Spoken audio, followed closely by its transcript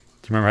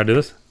you remember how to do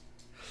this?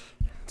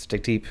 Let's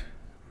dig deep.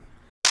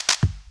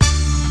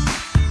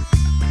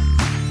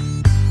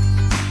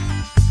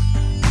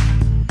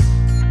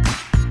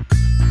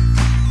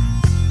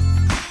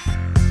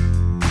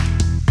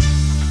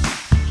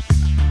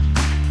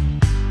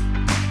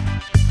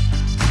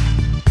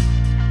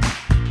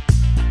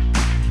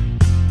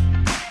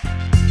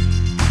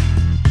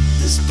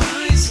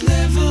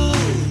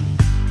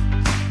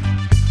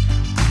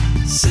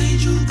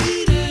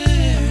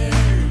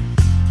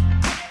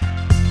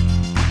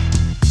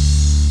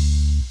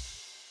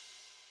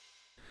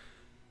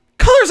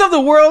 Of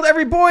the world,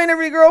 every boy and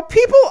every girl,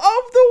 people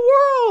of the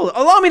world,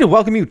 allow me to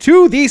welcome you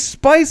to the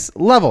Spice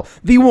Level,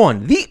 the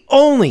one, the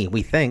only,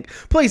 we think,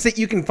 place that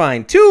you can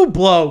find two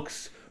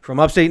blokes from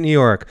upstate New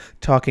York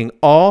talking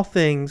all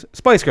things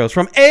Spice Girls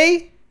from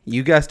A,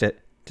 you guessed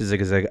it, to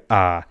Zig Zig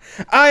Ah.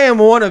 I am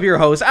one of your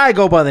hosts. I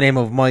go by the name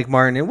of Mike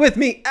Martin, and with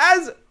me,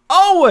 as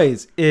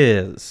always,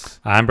 is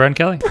I'm Brent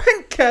Kelly.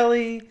 Brent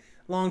Kelly.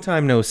 Long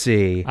time no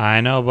see.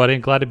 I know, buddy.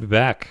 Glad to be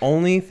back.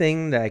 Only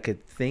thing that I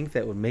could think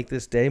that would make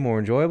this day more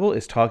enjoyable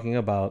is talking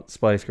about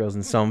Spice Girls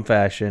in some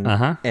fashion.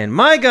 And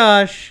my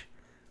gosh,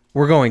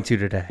 we're going to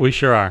today. We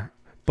sure are.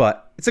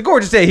 But it's a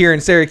gorgeous day here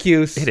in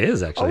Syracuse. It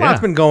is, actually. A lot's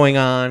been going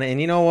on.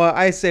 And you know what?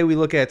 I say we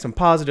look at some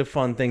positive,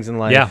 fun things in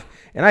life. Yeah.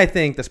 And I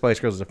think the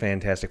Spice Girls is a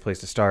fantastic place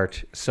to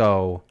start.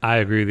 So I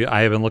agree with you.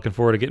 I have been looking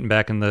forward to getting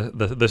back in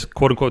this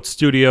quote-unquote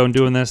studio and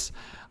doing this.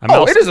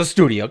 It is a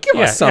studio. Give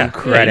us some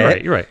credit.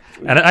 Yeah, you're right.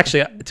 And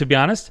actually, to be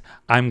honest,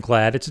 I'm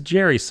glad it's a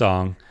Jerry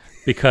song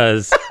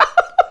because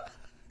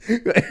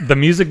the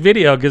music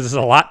video gives us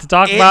a lot to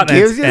talk about.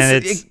 It's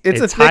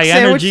a high thick energy.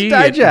 Sandwich to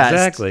digest.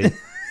 Exactly.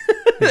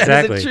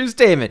 That is a true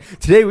statement.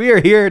 Today we are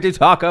here to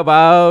talk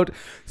about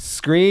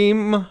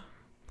Scream.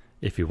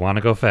 If you want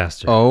to go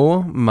faster.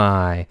 Oh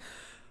my.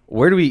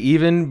 Where do we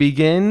even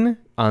begin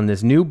on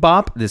this new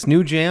bop, this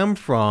new jam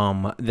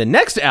from the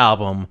next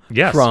album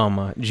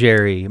from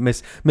Jerry,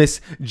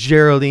 Miss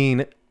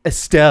Geraldine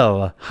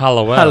Estelle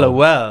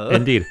Hallowell.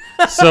 Indeed.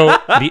 So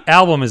the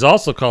album is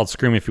also called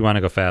Scream If You Want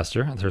to Go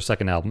Faster. It's her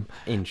second album.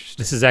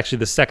 Interesting. This is actually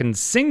the second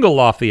single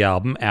off the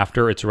album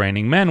after It's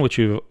Raining Men, which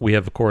we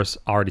have, of course,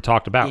 already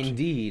talked about.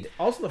 Indeed.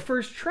 Also the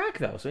first track,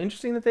 though. So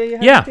interesting that they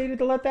hesitated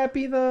to let that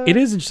be the... It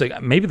is interesting.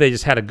 Maybe they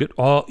just had a good...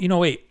 Oh,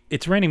 wait.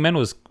 It's Raining Men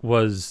was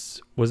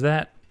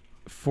that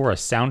for a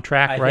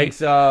soundtrack, right? I think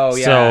so,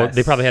 yes. So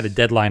they probably had a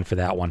deadline for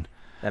that one.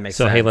 That makes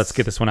sense. So, hey, let's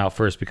get this one out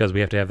first because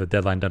we have to have the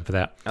deadline done for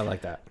that. I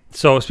like that.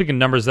 So, speaking of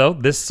numbers, though,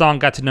 this song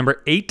got to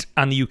number 8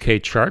 on the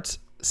UK charts.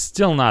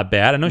 Still not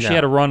bad. I know she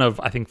had a run of,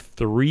 I think,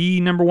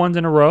 3 number ones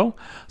in a row.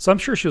 So, I'm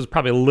sure she was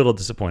probably a little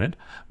disappointed.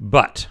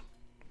 But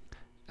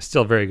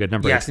still very good.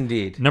 Number 8. Yes,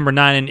 indeed. Number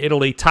 9 in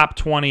Italy. Top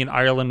 20 in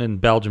Ireland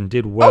and Belgium.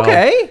 Did well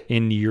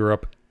in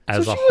Europe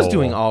as a whole. So she was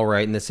doing all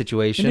right in this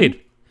situation.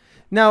 Indeed.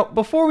 Now,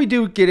 before we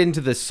do get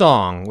into the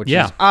song, which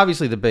is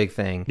obviously the big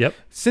thing,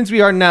 since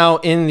we are now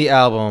in the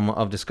album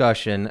of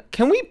discussion,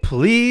 can we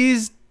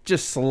please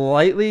just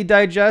slightly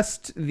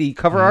digest the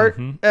cover art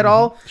at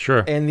all?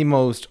 Sure. And the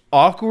most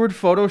awkward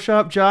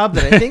Photoshop job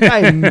that I think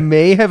I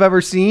may have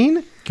ever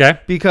seen. Okay.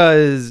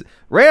 Because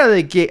right out of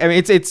the gate, I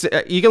mean, it's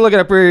you can look it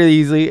up really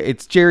easily.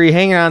 It's Jerry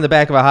hanging on the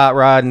back of a hot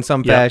rod in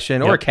some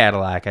fashion, or a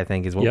Cadillac, I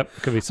think is what. Yep.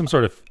 Could be some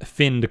sort of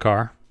finned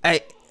car.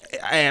 I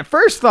at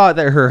first thought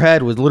that her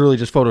head was literally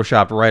just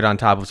photoshopped right on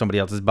top of somebody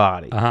else's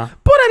body. But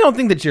I don't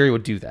think that Jerry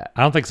would do that.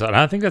 I don't think so. I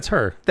don't think that's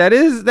her. That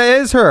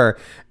is her.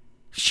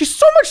 She's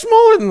so much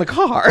smaller than the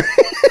car.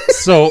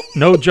 So,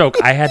 no joke.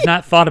 I had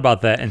not thought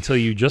about that until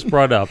you just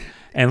brought it up.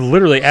 And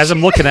literally, as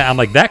I'm looking at it, I'm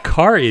like, that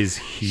car is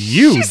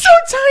huge. She's so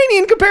tiny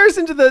in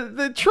comparison to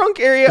the trunk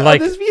area of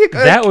this vehicle.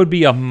 That would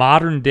be a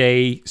modern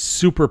day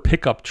super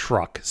pickup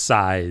truck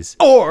size.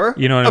 Or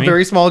you know what I mean?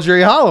 Very small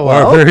Jerry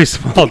Hollowell. Or a very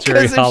small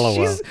Jerry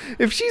Hollowell.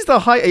 If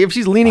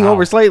she's leaning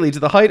over slightly to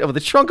the height of the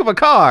trunk of a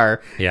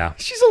car,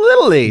 she's a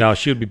littly. No,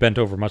 she would be bent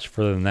over much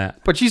further than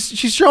that. But she's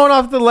showing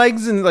off the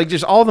legs and like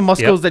just all the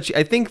muscles that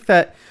I think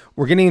that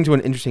we're getting into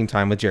an interesting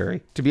time with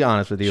Jerry, to be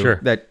honest with you. Sure.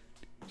 That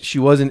she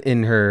wasn't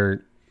in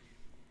her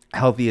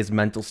healthiest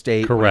mental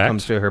state when it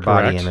comes to her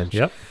body image.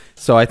 Yep.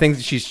 So I think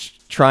she's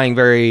trying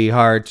very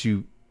hard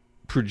to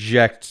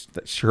project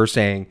her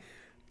saying,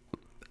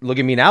 "Look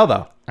at me now,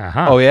 though."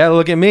 Oh yeah,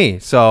 look at me.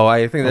 So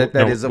I think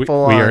that is a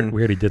full on.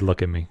 We already did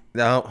look at me.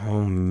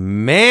 Oh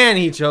man,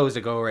 he chose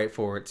to go right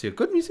for it too.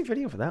 Good music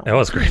video for that one. That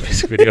was a great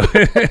music video.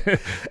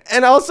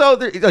 And also,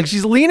 like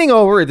she's leaning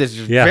over this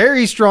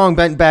very strong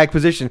bent back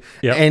position,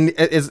 and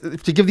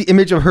to give the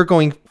image of her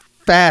going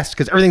fast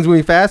because everything's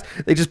moving fast.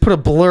 They just put a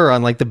blur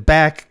on like the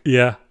back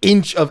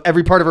inch of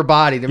every part of her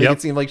body to make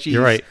it seem like she's.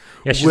 You're right.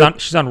 Yeah,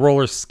 she's on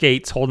roller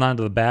skates, holding on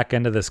to the back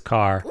end of this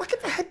car. Look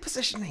at the head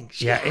positioning.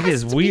 It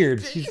is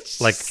weird. She's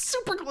like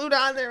super glued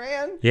on there,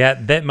 man. Yeah,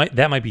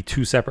 that might be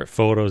 2 separate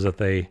photos that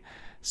they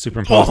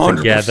superimposed 100%.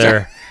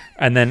 Together.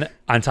 And then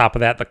on top of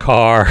that, the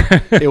car.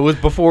 It was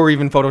before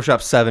even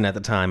Photoshop 7 at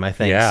the time, I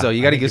think. Yeah, so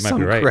you got to give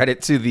some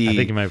credit to the. I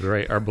think you might be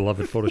right. Our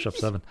beloved Photoshop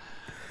 7.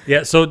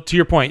 Yeah, so to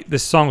your point,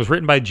 this song was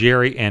written by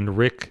Jerry and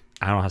Rick,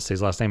 I don't know how to say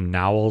his last name,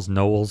 Knowles.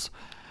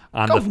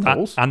 on Go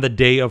Knowles. on the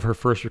day of her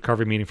first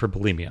recovery meeting for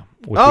bulimia.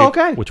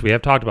 Which we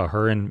have talked about.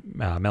 Her and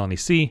Melanie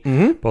C.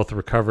 Both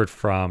recovered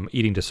from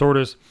eating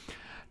disorders.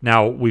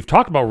 Now, we've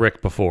talked about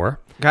Rick before.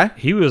 Okay.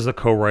 He was a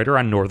co-writer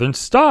on Northern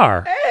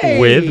Star Hey!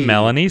 with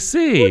Melanie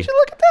C. Would you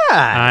look at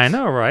that? I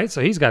know, right? So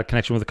he's got a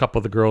connection with a couple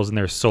of the girls in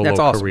their solo That's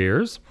awesome.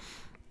 careers.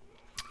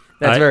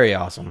 That's very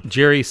awesome.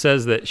 Jerry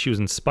says that she was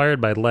inspired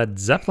by Led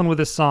Zeppelin with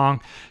this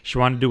song. She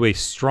wanted to do a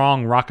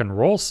strong rock and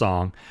roll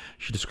song.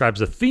 She describes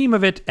the theme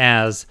of it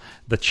as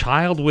the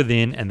child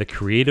within and the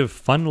creative,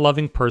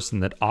 fun-loving person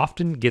that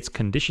often gets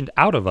conditioned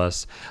out of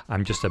us.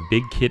 I'm just a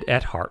big kid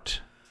at heart.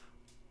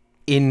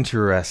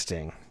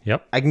 Interesting.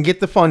 Yep. I can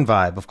get the fun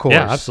vibe, of course.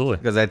 Yeah, absolutely.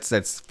 Because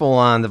that's full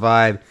on the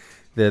vibe.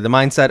 The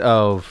mindset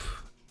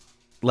of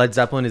Led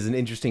Zeppelin is an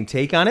interesting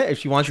take on it. If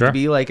she wants it to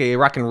be like a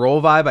rock and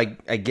roll vibe,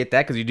 I get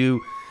that, because you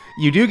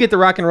do get the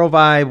rock and roll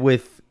vibe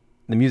with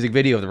the music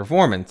video of the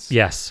performance.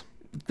 Yes.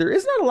 There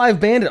is not a live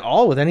band at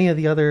all with any of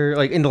the other,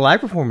 like, in the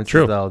live performances.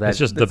 True. Though. It's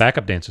just the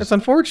backup dancers. That's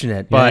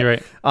unfortunate. Yeah, But you're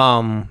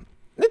right.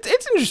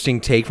 it's an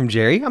interesting take from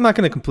Jerry. I'm not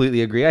going to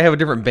completely agree. I have a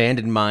different band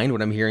in mind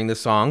when I'm hearing this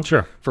song.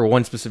 Sure. For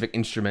one specific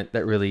instrument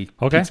that really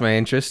Okay. piques my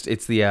interest.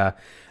 It's the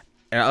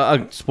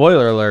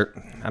spoiler alert.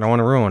 I don't want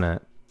to ruin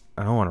it.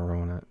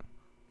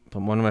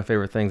 But one of my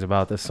favorite things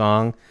about this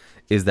song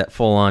is that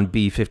full-on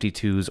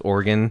B-52's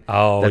organ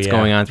that's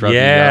going on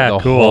throughout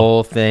the cool.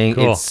 whole thing.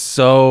 Cool. It's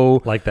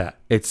so Like that.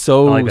 It's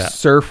so like that.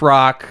 surf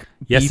rock.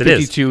 Yes, it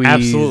is. B-52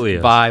 Absolutely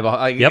is.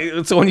 vibe.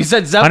 Yep. So when you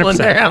said Zeppelin 100%.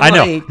 there, I'm I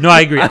know. like, No,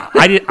 I agree.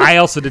 I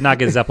also did not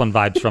get Zeppelin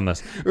vibes from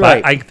this. But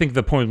Right. I think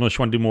the point was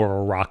she wanted to do more of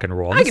a rock and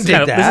roll. I can dig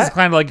This that. is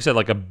kind of like you said,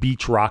 like a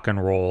beach rock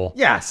and roll.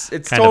 yes,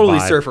 it's kind of totally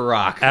vibe. surfer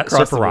rock. across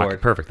Surfer the rock.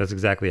 board. Perfect. That's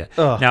exactly it.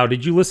 Ugh. Now,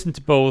 did you listen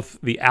to both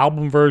the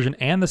album version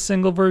and the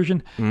single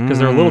version? Because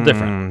they're a little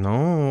different.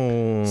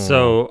 No.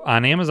 So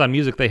on Amazon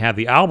Music, they have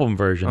the album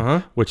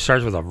version, which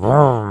starts with a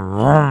vroom,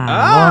 vroom,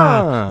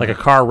 Ah. vroom, like a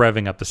car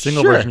revving up. The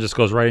single Sure. version just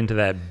goes right into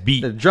that beat.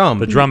 The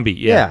drum beat.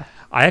 Yeah.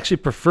 I actually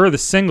prefer the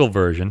single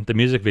version, the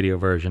music video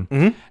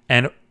version.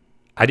 And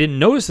I didn't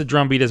notice the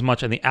drum beat as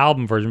much on the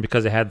album version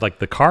because it had like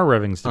the car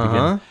revvings to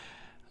begin.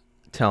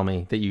 Tell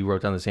me that you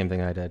wrote down the same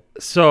thing I did.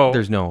 So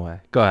There's no way.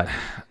 Go ahead.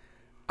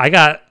 I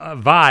got a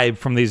vibe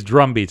from these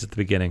drum beats at the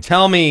beginning.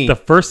 Tell me. The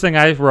first thing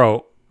I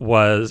thought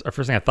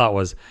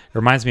was, it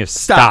reminds me of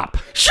Stop.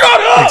 Shut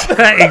up!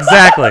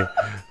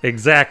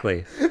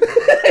 Exactly.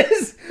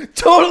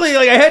 Totally.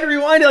 Like, I had to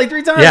rewind it like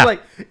 3 times. Yeah.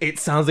 Like, it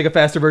sounds like a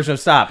faster version of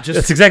Stop.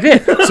 That's exactly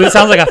it. So it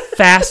sounds like a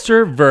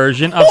faster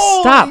version of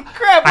Holy Stop.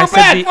 crap, I we're said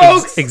back, the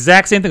folks.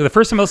 exact same thing. The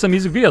first time I listened to the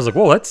music video, I was like,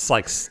 whoa, that's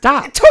like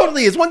Stop. It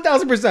totally is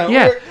 1,000%.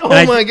 Yeah. Oh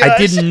And my gosh. I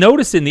didn't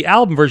notice it in the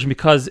album version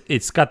because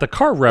it's got the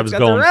car revs got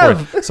the going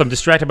rev. for it. So I'm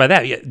distracted by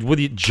that. Yeah, will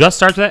you just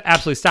start with that?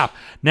 Absolutely Stop.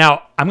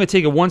 Now, I'm going to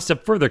take it one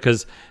step further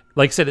because,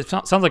 like I said, it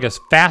sounds like a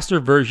faster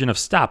version of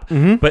Stop.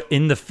 But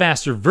in the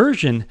faster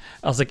version,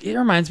 I was like, it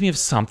reminds me of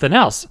something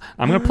else.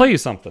 I'm going to play you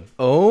something.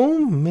 Oh,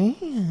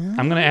 man.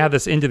 I'm going to add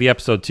this into the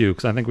episode, too,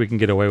 because I think we can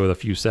get away with a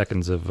few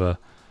seconds of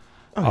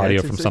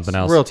audio from something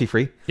else. Royalty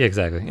free. Yeah,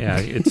 exactly. Yeah,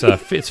 it's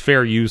it's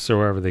fair use or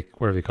whatever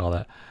they call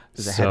that.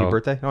 Is it happy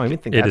birthday? No, I even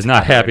think It that's is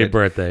not happy copyrighted.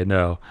 birthday.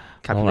 No.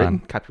 Hold on.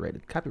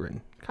 Copyrighted.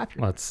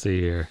 Let's see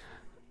here.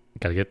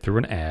 Got to get through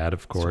an ad,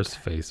 of course.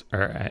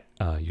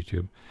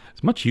 YouTube.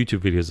 As much YouTube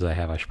videos as I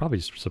have, I should probably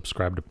just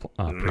subscribe to.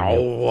 Premium.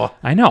 No.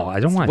 I know. I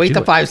don't want to Wait do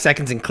the it. 5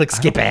 seconds and click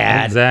skip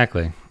ad.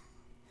 Exactly. And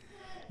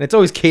it's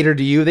always catered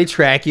to you. They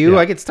track you. Yeah.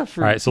 I get stuff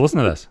for All right. So listen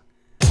to this.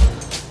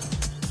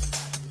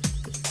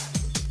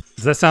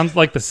 Does that sound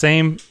like the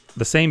same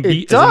beat as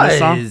in this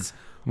song? does.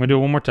 I'm gonna do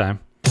it one more time.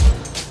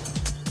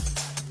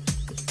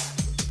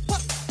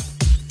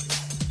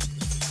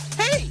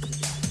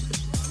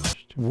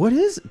 What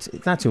is it?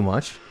 It's not too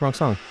much. Wrong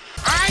song.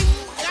 I'm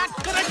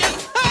not gonna get.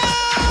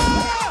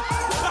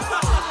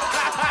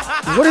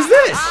 What is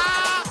this?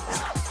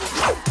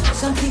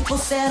 Some people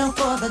settle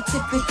for the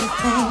typical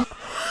thing.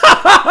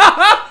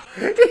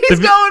 He's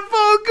going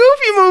full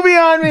Goofy movie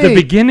on me. The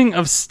beginning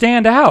of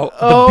Stand Out.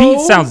 The beat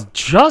sounds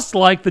just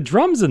like the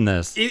drums in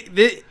this.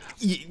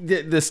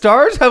 The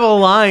stars have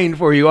aligned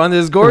for you on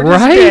this gorgeous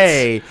Right?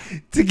 day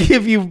to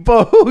give you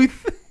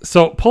both.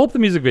 So pull up the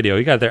music video.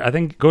 You got it there. I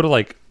think go to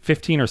like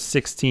 15 or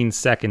 16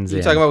 seconds in.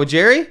 You talking about with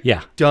Jerry?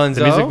 Yeah. Dunzo.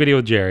 The music video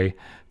with Jerry.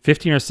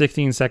 15 or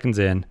 16 seconds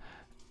in,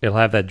 it'll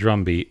have that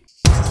drum beat.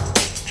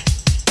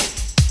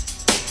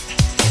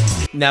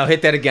 Now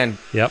hit that again.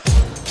 Yep.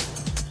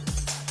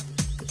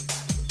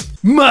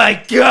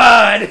 My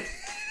God.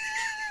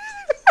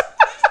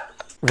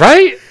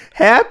 Right?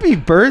 Happy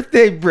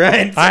birthday,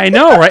 Brent. I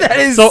know, right? That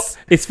is- So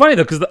it's funny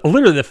though, because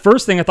literally the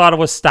first thing I thought of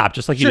was Stop,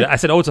 just like you Sure. did. I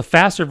said, "Oh, it's a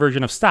faster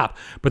version of Stop."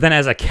 But then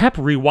as I kept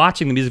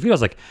rewatching the music video, I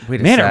was like, Wait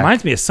a "Man, it sec.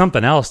 reminds me of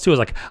something else too." I was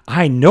like,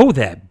 "I know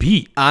that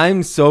beat."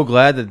 I'm so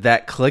glad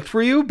that clicked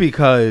for you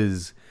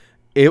because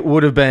it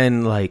would have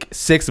been like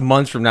 6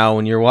 months from now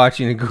when you're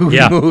watching a Goofy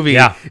Yeah, movie.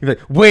 yeah. You're like,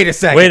 wait a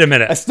second. Wait a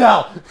minute.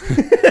 Estelle.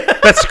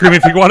 That's screaming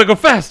if you want to go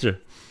faster.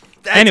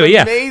 That's Anyway,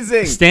 yeah,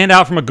 amazing. Stand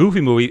Out from a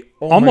Goofy movie.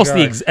 my Almost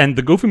God. and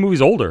the Goofy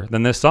movie's older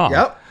than this song.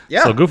 Yep,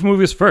 yeah. So Goofy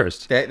movie is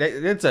first.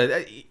 That's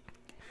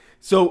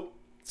So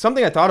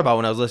something I thought about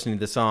when I was listening to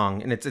the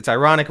song, and it's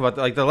ironic about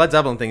the Led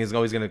Zeppelin thing is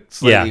always going to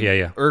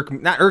slightly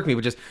not irk me,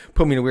 but just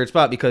put me in a weird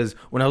spot, because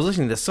when I was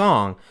listening to the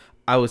song,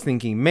 I was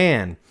thinking,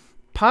 man,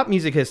 pop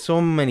music has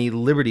so many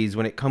liberties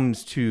when it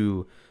comes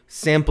to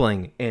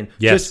sampling and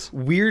just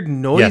weird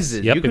noises.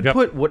 Yes. Yep, you could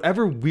put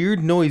whatever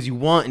weird noise you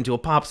want into a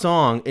pop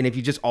song, and if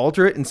you just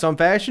alter it in some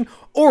fashion,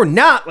 or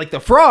not, like the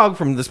frog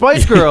from the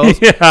Spice Girls,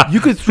 you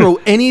could throw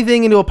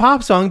anything into a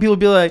pop song. People would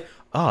be like,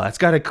 oh, that's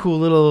got a cool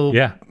little...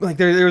 Yeah. Like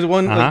there was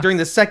one like during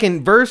the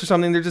second verse or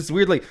something, there's this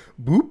weird like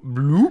boop,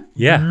 bloop,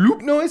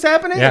 bloop noise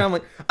happening. Yeah. And I'm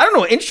like, I don't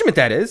know what instrument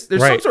that is.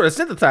 There's some sort of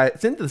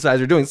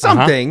synthesizer doing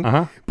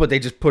something, but they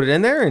just put it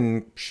in there,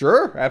 and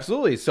sure,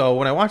 absolutely. So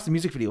when I watched the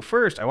music video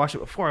first, I watched it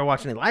before I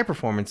watched any live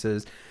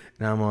performances,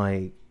 and I'm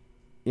like,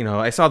 you know,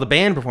 I saw the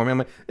band performing. I'm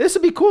like, this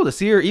would be cool to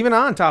see her even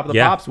on Top of the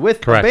Pops with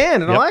the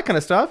band and all that kind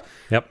of stuff.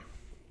 Yep.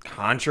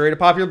 Contrary to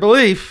popular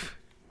belief,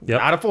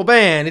 not a full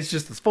band. It's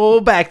just this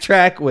full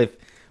backtrack with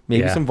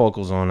maybe some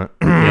vocals on it.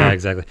 Yeah,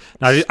 exactly.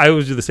 Now, I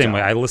always do the same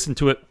way. I listen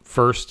to it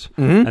first,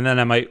 and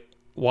then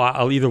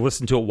I'll either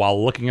listen to it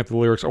while looking at the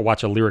lyrics or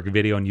watch a lyric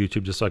video on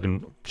YouTube just so I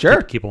can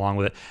keep along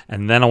with it.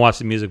 And then I'll watch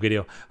the music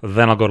video.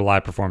 Then I'll go to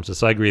live performances.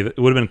 So I agree. It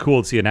would have been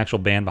cool to see an actual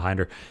band behind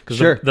her.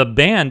 Because the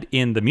band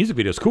in the music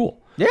video is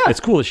cool. Yeah. It's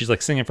cool that she's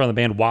like singing in front of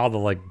the band while the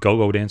like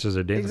go-go dancers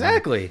are dancing.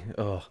 Exactly.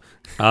 Oh.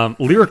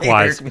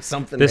 Lyric-wise,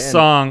 this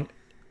song,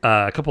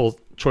 a couple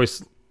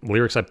choice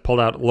lyrics I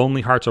pulled out: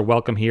 lonely hearts are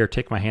welcome here,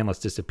 take my hand, let's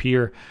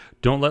disappear,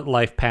 don't let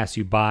life pass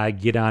you by,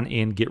 get on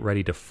in, get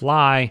ready to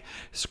fly,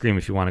 scream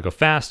if you want to go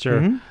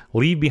faster,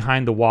 leave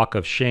behind the walk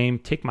of shame,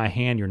 take my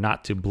hand, you're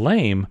not to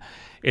blame.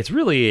 It's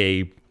really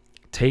a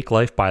take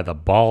life by the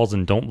balls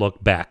and don't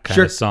look back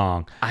kind of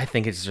song. I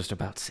think it's just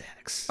about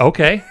sex.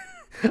 Okay.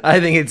 I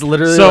think it's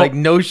literally like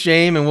no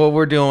shame in what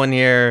we're doing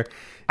here.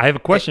 I have a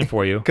question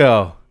for you.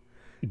 Go.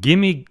 Give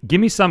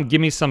me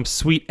some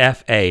sweet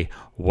FA.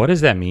 What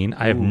does that mean?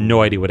 I have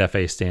no idea what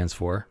FA stands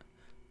for.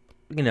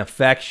 In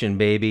affection,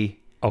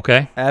 baby.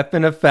 Okay. F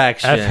in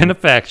affection. F in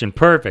affection.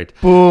 Perfect.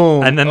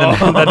 Boom. And then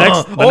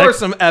the next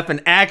some F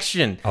in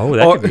action. Oh,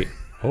 that could be.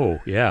 Oh,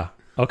 yeah.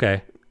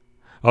 Okay.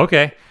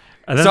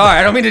 And then sorry,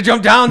 I don't mean to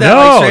jump down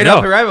that straight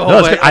up rabbit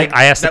hole.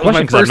 I asked the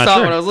question because I'm not sure. That was my first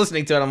thought when I was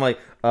listening to it. I'm like,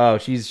 oh,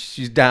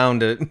 she's down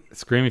to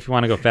scream if you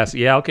want to go fast.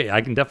 Yeah, okay,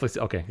 I can definitely.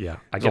 Okay, yeah,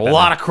 I get There's that a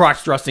lot now. of crotch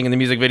thrusting in the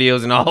music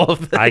videos and all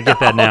of. I get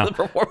that now. The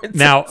performances.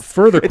 Now,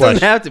 further it question.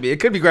 doesn't have to be. It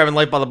could be grabbing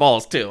life by the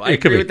balls too. I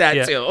agree with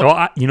that too.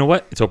 Well, you know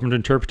what? It's open to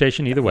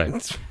interpretation either way.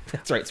 That's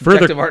right.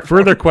 Subjective art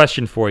further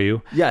question for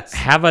you. Yes.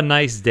 Have a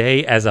nice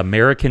day, as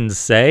Americans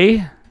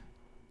say.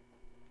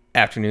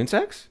 Afternoon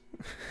sex.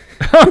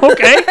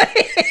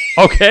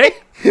 Okay.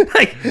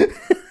 Like,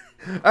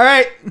 all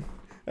right.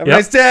 Have a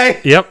nice day.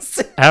 Yep.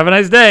 Have a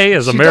nice day,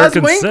 as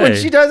Americans say. She does wink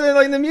when she does it,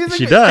 like in the music.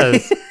 She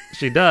does.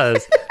 She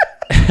does.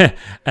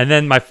 And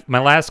then my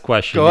last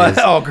question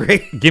is,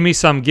 great. Give me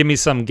some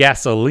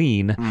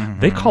gasoline.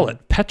 They call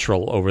it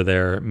petrol over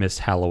there, Miss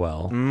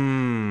Hallowell.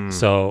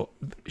 So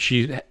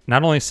she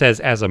not only says,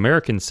 as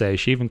Americans say,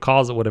 she even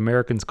calls it what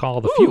Americans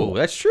call the fuel.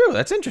 That's true.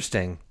 That's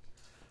interesting.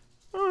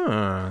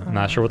 I'm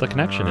not sure what the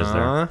connection is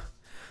there.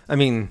 I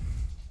mean,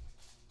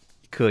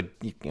 you could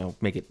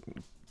make it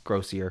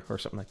grossier or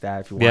something like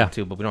that if you want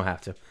to, but we don't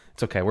have to.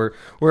 It's okay. We're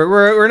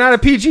not a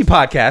PG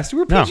podcast.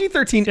 We're a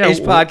PG-13-ish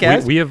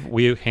podcast.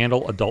 We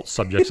handle adult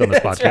subjects on this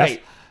podcast.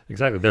 Right.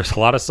 Exactly. There's a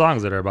lot of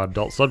songs that are about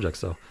adult subjects,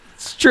 so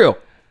it's true.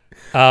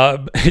 Do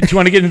you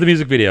want to get into the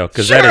music video?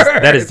 Because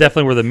that is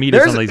definitely where the meat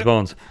is on these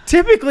bones.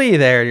 Typically,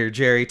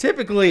 Jerry.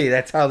 Typically,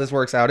 that's how this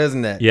works out,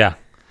 isn't it? Yeah.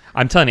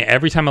 I'm telling you,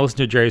 every time I listen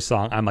to a Jerry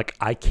song, I'm like,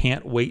 I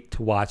can't wait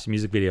to watch the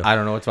music video. I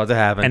don't know what's about to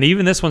happen. And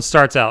even this one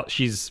starts out,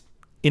 she's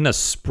in a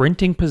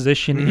sprinting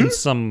position in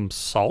some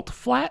salt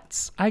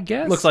flats, I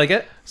guess. Looks like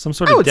it. Some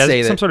sort of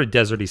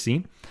deserty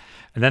scene.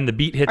 And then the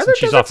beat hits and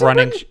she's off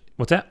running.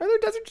 What's that? Are there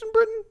deserts in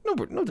Britain?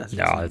 No deserts.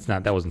 No, it's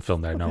not. That wasn't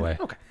filmed there. No way.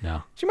 Okay.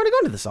 No. She might have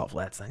gone to the salt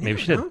flats then.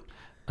 Maybe she did.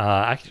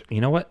 You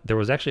know what? There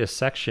was actually a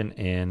section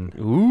in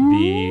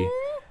the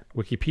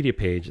Wikipedia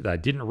page that I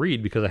didn't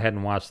read because I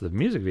hadn't watched the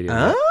music video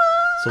yet.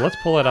 So let's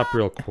pull it up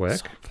real quick.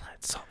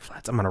 Salt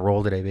flats. I'm on a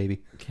roll today,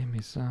 baby. Give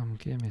me some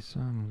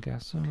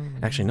gasoline.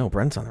 Actually, no,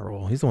 Brent's on a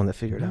roll. He's the one that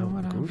figured out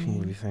the groovy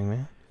movie thing,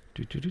 man.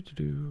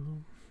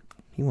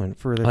 He went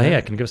further. Oh, yeah,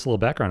 I can give us a little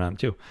background on it,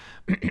 too.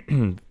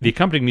 The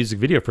accompanying music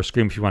video for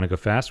Scream If You Want to Go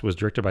Fast was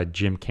directed by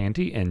Jim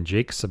Canty and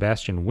Jake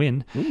Sebastian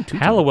Wynn.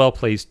 Hallowell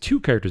plays two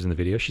characters in the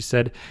video. She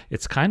said,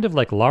 it's kind of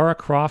like Lara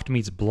Croft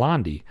meets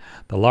Blondie.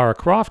 The Lara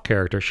Croft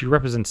character, she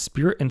represents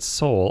spirit and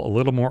soul, a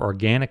little more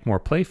organic, more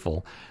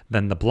playful.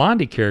 Than the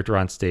Blondie character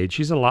on stage,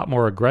 she's a lot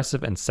more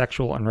aggressive and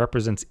sexual and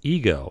represents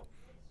ego.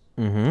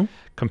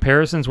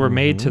 Comparisons were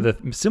made to the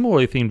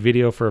similarly themed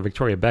video for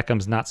Victoria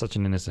Beckham's Not Such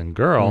an Innocent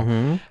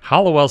Girl.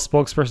 Hallowell's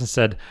spokesperson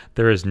said,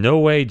 there is no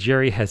way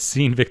Jerry has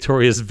seen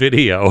Victoria's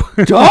video.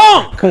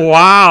 Donk!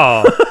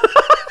 Wow.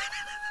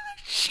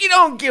 She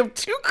don't give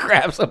two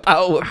craps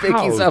about what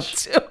Vicky's up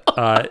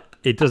to.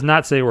 It does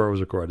not say where it was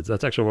recorded. So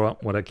that's actually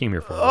what I came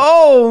here for.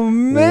 Oh,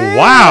 man.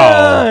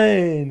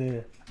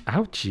 Wow.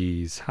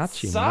 Ouchies.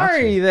 Hachi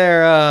Sorry machi.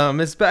 there,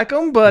 Miss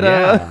Beckham, but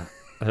Yeah.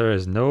 There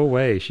is no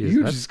way she's. you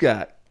that's- just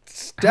got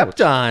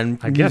stepped on.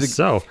 I guess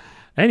so.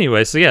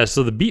 Anyway,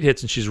 so the beat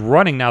hits and she's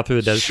running now through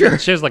the desert. Sure.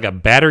 She has like a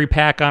battery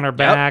pack on her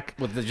back.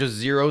 with just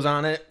zeros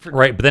on it.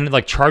 Right, but then it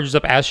like charges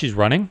up as she's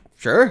running.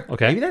 Sure.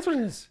 Okay. Maybe that's what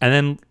it is. And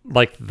then,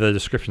 like the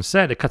description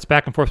said, it cuts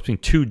back and forth between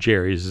two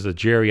Jerrys. There's a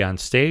Jerry on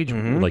stage,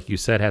 like you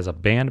said, has a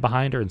band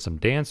behind her and some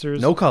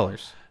dancers. No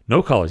colors.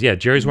 No colors. Yeah,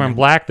 Jerry's wearing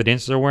black. The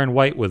dancers are wearing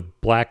white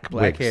with black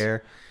Black wigs.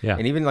 hair. Yeah.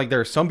 And even like there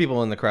are some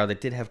people in the crowd that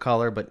did have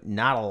color, but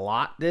not a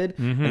lot did.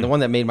 And the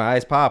one that made my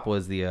eyes pop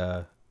was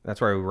the that's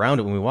why we round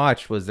it when we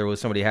watched was there was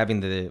somebody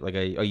having the like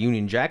a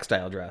Union Jack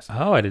style dress.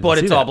 Oh, I didn't. But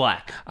see it's that. all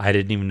black. I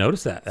didn't even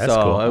notice that. That's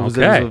so cool. it was,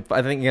 Okay.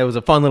 I think it was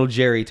a fun little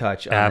Jerry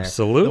touch. On there.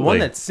 Absolutely. The one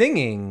that's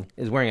singing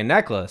is wearing a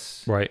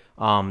necklace. Right.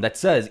 That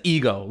says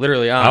ego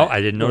literally on Oh, it.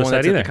 I didn't The notice one that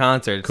that's either. At the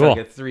concert. It's Cool. like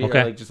a three,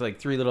 Okay. like just like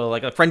three little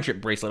like a friendship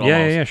bracelet. Yeah,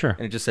 almost. yeah, sure.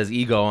 And it just says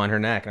ego on her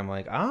neck. I'm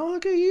like, oh,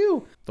 look at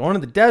you. The one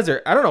in the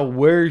desert. I don't know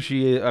where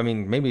she is. I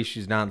mean, maybe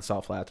she's not in the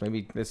Salt Flats.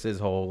 Maybe this is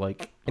whole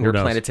like Who knows?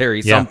 interplanetary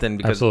Yeah, something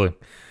because absolutely.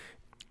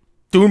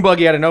 Dune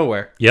buggy out of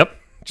nowhere Yep.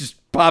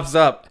 just pops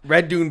up.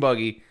 Red Dune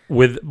buggy.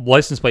 With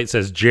license plate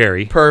says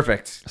Jerry.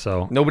 Perfect.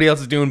 So Nobody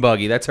else's Dune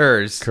buggy. That's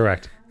hers.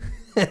 correct.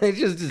 It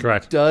just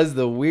Correct. does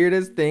the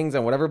weirdest things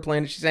on whatever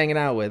planet she's hanging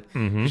out with.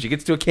 She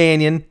gets to a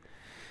canyon.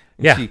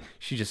 and Yeah.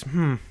 She just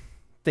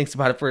thinks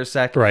about it for a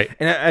sec. Right.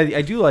 And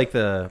I do like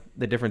the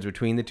difference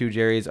between the two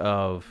Jerrys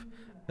of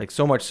like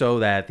so much so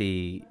that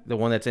the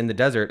one that's in the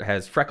desert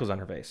has freckles on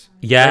her face.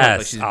 Yes.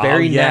 Like she's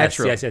very yes,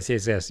 natural.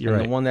 Yes. You're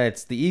And right. the one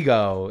that's the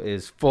ego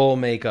is full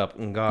makeup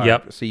and garb.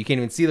 Yep. So you can't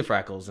even see the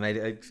freckles. And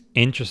I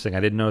Interesting. I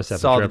didn't notice that.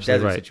 saw but the you're absolutely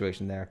desert right.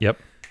 situation there. Yep.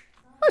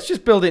 Let's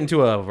just build it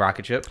into a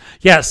rocket ship.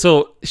 Yeah,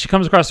 so she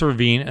comes across the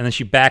ravine and then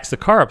she backs the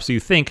car up. So you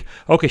think,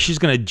 okay, she's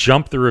going to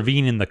jump the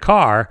ravine in the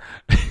car.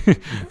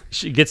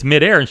 She gets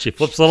midair and she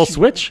flips a little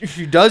switch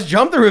She does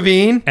jump the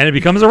ravine. and it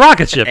becomes a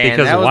rocket ship And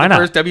because that was why the not?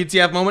 first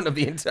WTF moment of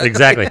the entire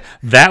Exactly.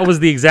 That was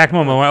the exact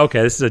moment I went,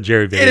 okay, this is a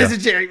Jerry video. It is a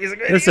Jerry music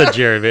video. This is a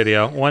Jerry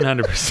video,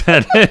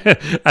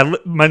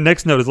 100%. My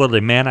next note is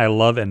literally, man, I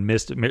love and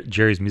missed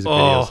Jerry's music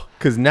videos. Oh,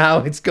 because now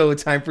it's go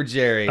time for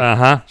Jerry.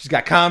 Uh-huh. She's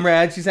got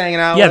comrades she's hanging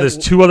out Yeah, with. there's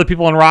two other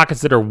people in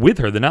rockets that are with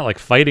her. They're not like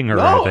fighting her or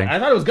No, anything. I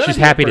thought it was gonna She's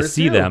be at happy to first,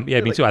 see too. them. Yeah,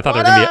 They're me like, too. I thought they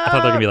 "What were gonna be. I thought they were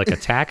up?" gonna be like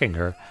attacking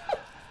her.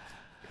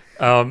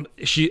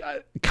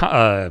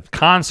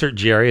 Concert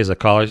Jerry is a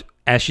caller.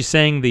 As she's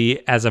saying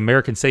as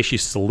Americans say,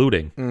 she's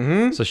saluting.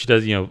 Mm-hmm. So she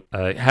does,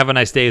 have a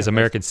nice day as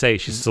Americans say.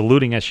 She's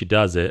saluting as she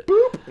does it.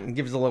 And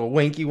gives a little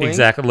winky wink.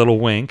 Exactly, a little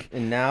wink.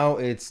 And now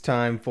it's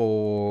time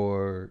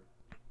for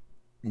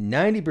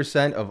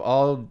 90% of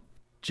all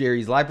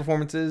Jerry's live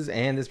performances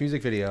and this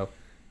music video.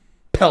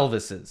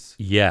 Pelvises.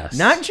 Yes.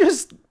 Not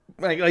just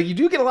like you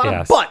do get a lot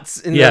Yes. of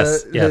butts in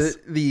Yes, the, yes.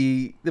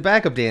 the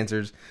backup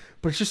dancers,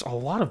 but it's just a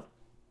lot of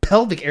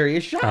pelvic area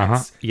shots. Uh-huh.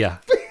 Yeah.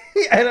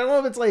 I don't know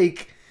if it's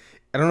like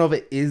I don't know if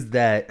it is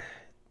that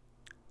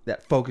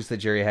focus that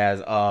Jerry has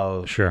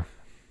of Sure.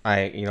 I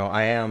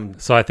am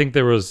So I think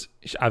there was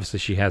obviously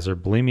she has her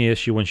bulimia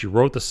issue when she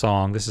wrote the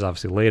song. This is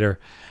obviously later.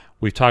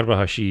 We've talked about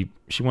how she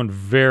went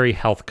very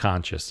health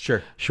conscious.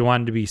 Sure. She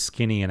wanted to be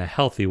skinny in a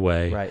healthy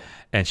way. Right.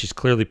 And she's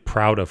clearly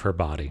proud of her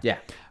body. yeah,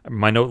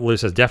 My note literally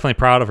says definitely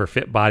proud of her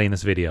fit body in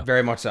this video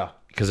very much so.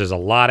 because there's a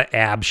lot of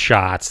ab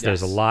shots.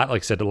 There's a Yes. lot,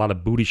 like I said, a lot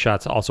of booty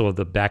shots also of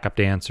the backup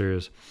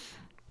dancers.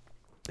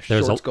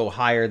 There's Shorts go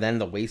higher than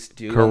the waist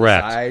do.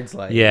 Correct. On the sides,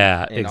 like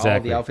Yeah, and all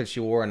exactly. the outfits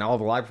she wore and all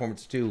the live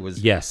performances too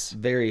was Yes.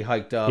 very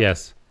hiked up.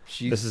 Yes.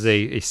 She's, This is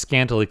a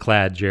scantily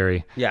clad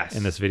Jerry Yes.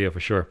 in this video for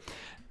sure.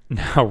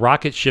 Now,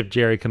 rocket ship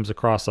Jerry comes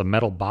across a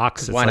metal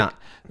box. It's why like-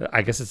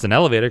 I guess it's an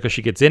elevator because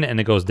she gets in it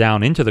and it goes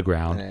down into the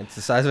ground. and it's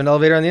the size of an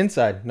elevator on the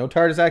inside. No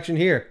TARDIS action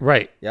here.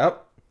 Right.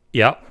 Yep.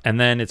 Yep. And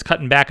then it's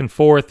cutting back and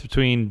forth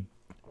between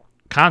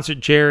concert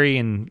Jerry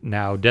and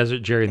now desert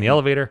Jerry in the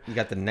elevator. You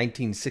got the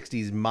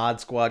 1960s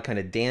Mod Squad kind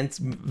of dance.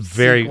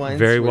 Very, sequence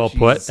very where well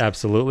put. she's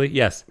Absolutely.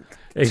 Yes.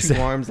 Two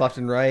Exactly. arms left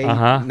and right.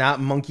 Uh-huh. Not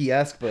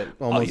monkey-esque, but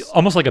almost.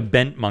 Almost like a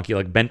bent monkey,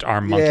 like bent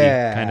arm monkey,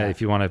 Yeah. kind of,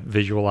 if you want to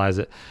visualize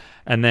it.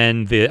 And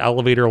then the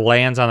elevator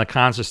lands on the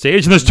concert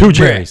stage, and there's two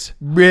Jerrys.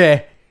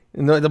 Bleh.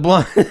 And the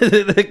blonde,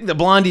 the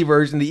blondie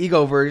version, the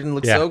ego version,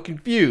 looks Yeah. so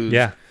confused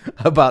Yeah.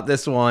 about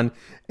this one,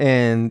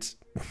 and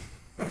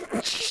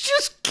she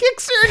just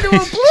kicks her into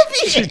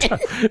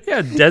oblivion.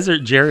 Yeah, Desert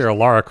Jerry or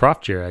Lara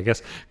Croft Jerry, I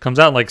guess, comes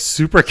out and like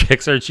super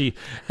kicks her.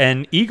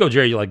 And Ego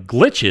Jerry like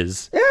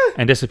glitches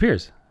and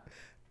disappears.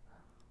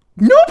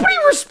 Nobody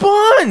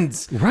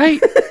responds. Right,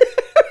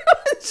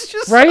 It's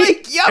just right.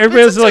 like, yep,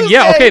 Everybody's it's a like,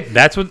 yeah, Tuesday.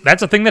 okay,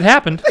 that's a thing that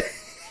happened.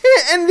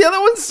 And the other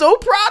one's so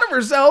proud of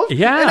herself.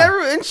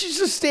 Yeah. and she's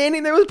just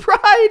standing there with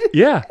pride.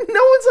 Yeah, And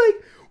no one's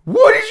like,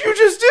 what did you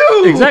just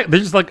do? exactly. They're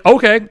just like,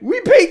 okay,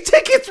 We paid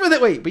tickets for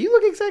that. Wait, but you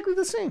look exactly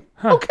the same.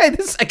 Okay,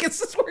 I guess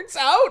this works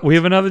out. we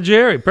have another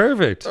Jerry.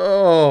 Perfect.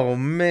 Oh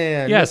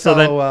man. Yeah, Miss so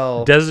then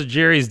LOL. Desert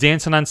Jerry's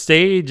dancing on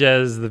stage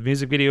as the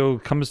music video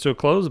comes to a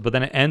close, but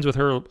then it ends with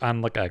her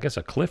on like I guess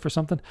a cliff or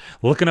something,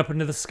 looking up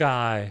into the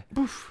sky.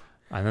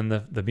 And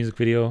then the music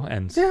video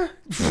ends. Yeah.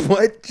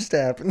 What just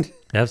happened?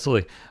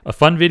 Absolutely. A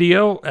fun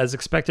video, as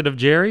expected of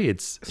Jerry.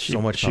 It's she,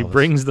 So much she fellas.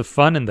 brings the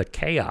fun and the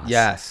chaos.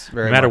 Yes,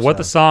 very No matter much what so.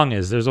 the song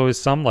is, there's always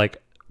some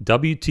like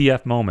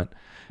WTF moment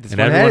in one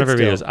every had one it of her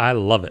videos. still. I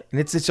love it. And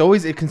it's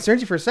always, it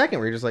concerns you for a second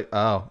where you're just like,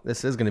 oh,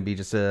 this is going to be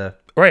just a,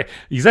 Right.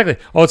 Exactly.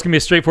 Oh, it's gonna be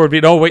a straightforward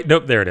video. Oh, wait,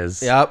 nope, there it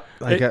is. yep.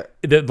 Like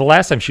The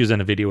last time she was in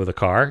a video with a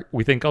car,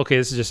 we think, okay,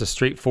 this is just a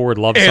straightforward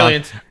love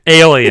Aliens. song.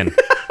 Alien.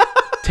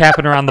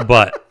 Tapping her on the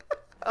butt.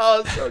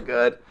 oh, so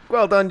good.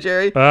 Well done,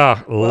 Jerry. Oh,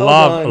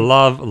 done.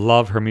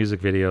 love her music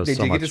videos Did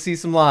so you much. get to see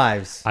some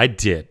lives? I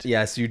did.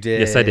 Yes, you did.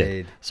 Yes, I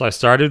did. So I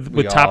started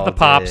We with Top all of the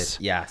Pops,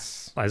 did.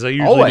 Yes. as I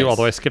usually Always. do,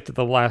 although I skipped it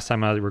the last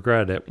time. I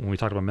regretted it when we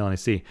talked about Melanie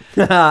C.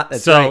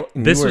 That's So right.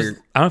 And this you was, were-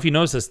 I don't know if you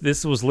noticed this,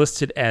 this was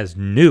listed as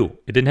new.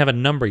 It didn't have a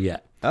number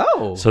yet.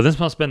 Oh. So this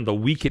must have been the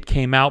week it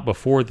came out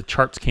before the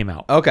charts came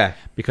out. Okay.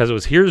 Because it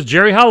was, here's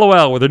Jerry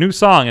Halliwell with a new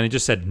song, and it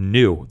just said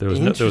new. There was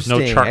no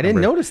Interesting. chart I didn't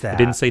number. notice that. It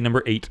didn't say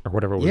number 8 or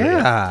whatever it was.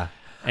 Yeah.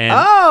 And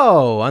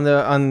Oh, on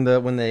the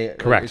when they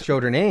Correct.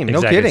 showed her name.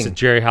 exactly, No it kidding. said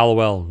Jerry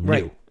Halliwell new.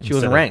 Right. She wasn't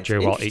instead of ranked. Jerry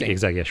Halliwell 8. Interesting.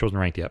 Exactly, yeah, she wasn't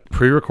ranked yet.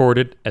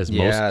 Pre-recorded, as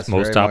Yes,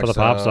 most very Top of the much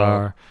Pops so.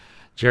 are.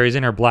 Jerry's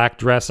in her black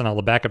dress, and all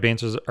the backup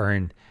dancers are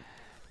in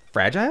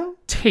Fragile?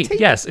 tape.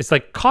 Yes, it's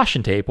like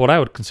caution tape, what I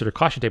would consider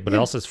caution tape, but it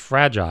also is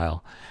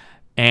fragile.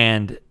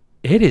 And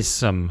it is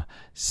some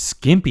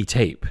skimpy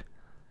tape.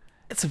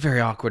 It's a very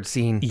awkward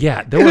scene.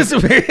 Yeah, It there was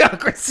was, a very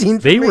awkward scene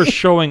for they me. were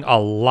showing a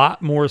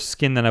lot more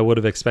skin than I would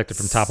have expected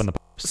from Top of the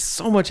Pops.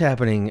 So much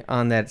happening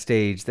on that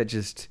stage that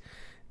just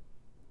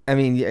I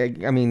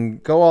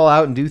mean, go all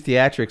out and do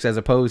theatrics as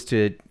opposed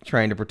to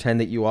trying to pretend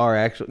that you are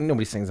actually.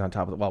 Nobody sings on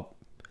top of the. Well,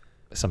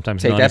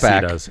 Sometimes Take Melanie that C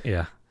back. does.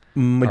 Yeah.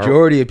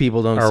 majority of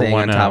people don't or sing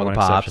one, on top of one the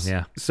pops. exception,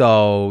 yeah.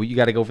 So you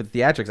got to go for the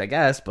theatrics, I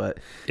guess. But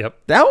Yep.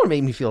 that one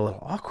made me feel a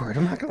little awkward.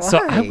 I'm not gonna lie.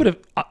 So I would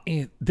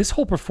have this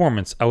whole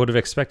performance. I would have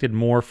expected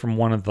more from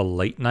one of the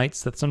late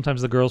nights that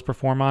sometimes the girls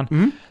perform on.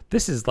 Mm-hmm.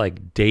 This is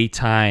like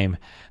daytime.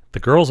 The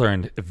girls are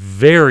in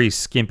very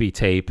skimpy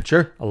tape.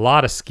 Sure. A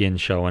lot of skin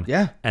showing.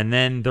 Yeah. And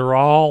then they're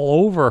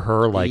all over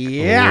her, like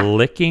Yeah.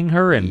 licking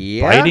her and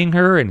Yeah. biting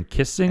her and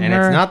kissing And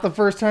her. it's not the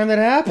first time that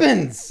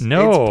happens.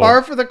 No. It's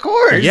par for the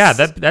course. Yeah,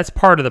 that's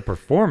part of the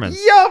performance.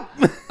 Yup.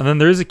 And then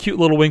there is a cute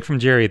little wink from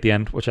Jerry at the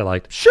end, which I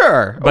liked.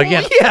 Sure. But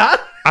again- yeah.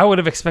 I would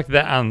have expected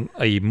that on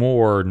a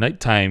more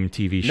nighttime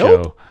TV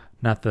show. Nope.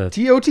 Not the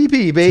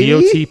TOTP, baby.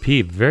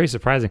 TOTP. Very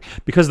surprising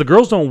because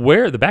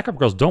the backup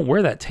girls don't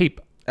wear that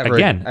tape. Ever.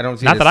 Again, I don't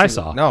see not this that I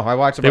season. saw. No, I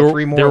watched They about were,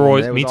 3 more. they were of them.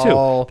 always, It me was too.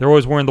 all- They're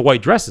always wearing the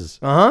white dresses.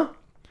 Uh-huh.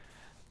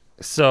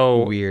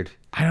 So Weird.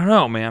 I don't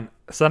know, man.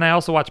 So then I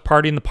also watched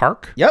Party in the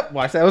Park. Yep,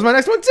 watch that. That was my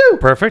next one too.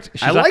 Perfect.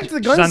 I She's liked the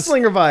she's on-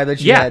 gunslinger vibe that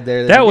she Yeah, had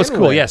there. that was begin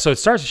cool. with. Yeah, so it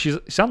starts. She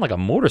sounded like a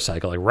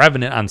motorcycle, like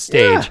revving it on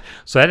stage. Yeah.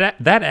 So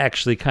that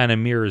actually kind of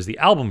mirrors the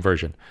album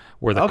version,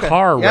 where the Okay.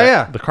 car Yeah, rev,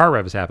 yeah. the car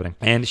rev is happening.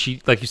 And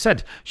she, like you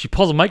said, she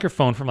pulls a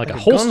microphone from like a a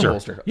gun holster.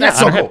 holster. Yeah, That's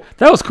so on her head. cool.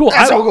 That was cool.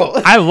 That's so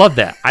cool. I love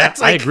that. I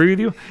That's like- agree with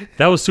you.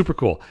 That was super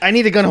cool. I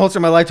need a gun holster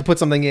in my life to put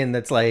something in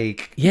that's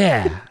like.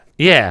 Yeah,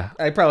 yeah.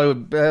 I probably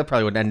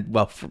would end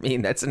well for me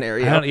in that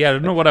scenario. I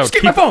don't know what I would Just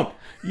get my phone.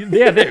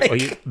 Yeah,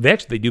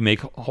 they do make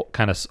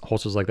kind of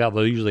holsters like that.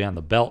 They're usually on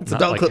the belt, It's a not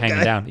belt like clip hanging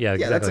guy. down. Yeah,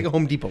 exactly. that's like a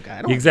Home Depot guy.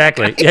 I don't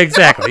Exactly. Yeah,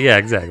 exactly. Yeah,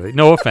 exactly.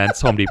 No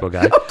offense, Home Depot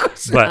guy. Of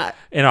course but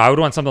not. I would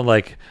want something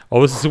like,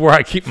 oh, this is where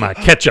I keep my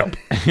ketchup.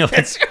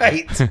 That's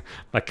right.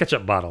 My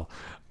ketchup bottle.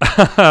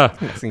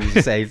 Next thing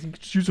you say, is,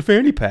 just use a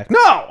fanny pack. No,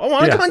 I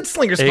want Yeah. a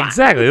gunslinger spot.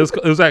 Exactly. It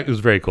was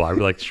very cool. I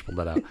really liked she pulled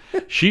that out.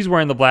 She's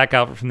wearing the black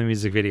outfit from the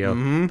music video.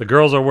 Mm-hmm. The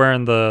girls are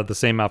wearing the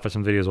same outfits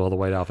from the video as well, the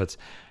white outfits.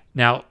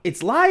 Now,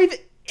 It's live-ish.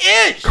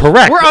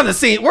 Correct. We're on the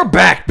scene. We're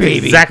back,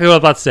 baby. exactly what I was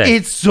about to say.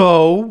 It's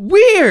so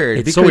weird.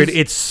 It's so weird. because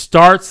It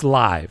starts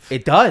live.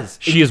 It does.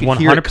 She You is can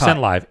hear it 100% cut.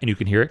 live, and you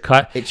can hear it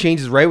cut. It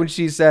changes right when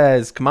she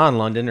says, "Come on,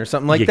 London," or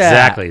something like that.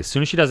 Exactly. As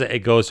soon as she does it, it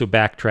goes to a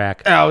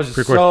backtrack. I was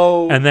pre-record,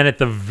 so- and then at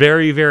the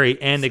very,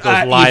 very end, it goes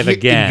You live hear-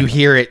 again. You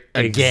hear it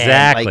again.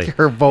 Exactly. Like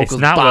her vocals.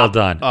 It's not well pop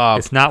done. up.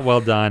 It's not well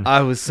done.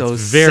 I was so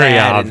It's very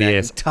sad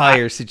obvious. in that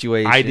entire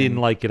situation. I didn't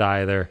like it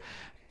either.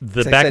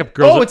 The So I backup said,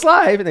 girls. Oh, it's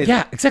live. And they,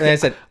 Yeah, exactly. And I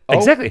said, oh,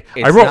 exactly.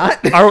 It's I wrote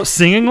not? I wrote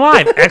singing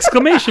live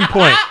exclamation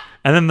point.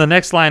 And then the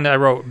next line I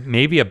wrote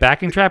maybe a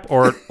backing track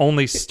or it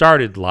only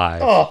started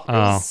live. Oh, it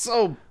was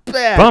so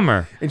bad.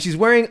 Bummer. And she's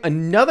wearing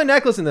another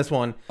necklace in this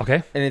one,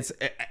 Okay. and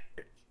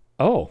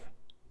Oh.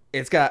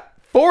 it's got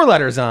 4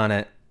 letters on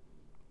it.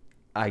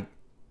 I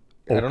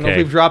don't know if Okay.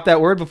 we've dropped that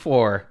word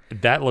before.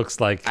 That looks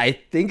like I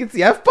think it's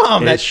the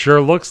F-bomb. it That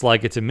sure looks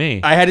like it to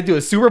me. I had to do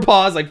a super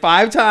pause like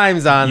 5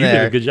 times on You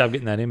there. did a good job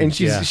getting that image. And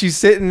yeah. she's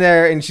sitting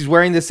there and she's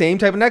wearing the same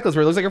type of necklace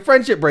where it looks like a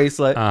friendship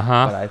bracelet.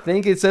 Uh-huh. But I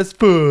think it says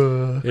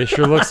 "Fuh." It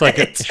sure looks like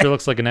it sure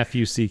looks like an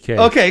FUCK.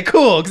 Okay,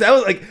 cool. Because I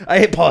was like, I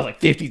hit pause like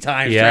 50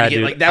 times. Yeah, trying to get,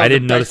 dude. like, that was I the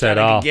didn't best notice that shot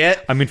at I all. could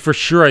get. I mean, for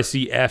sure, I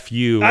see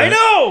FU. I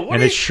know! What And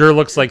do it you- sure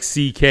looks like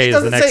CK It is the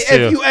doesn't next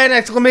say two. FUN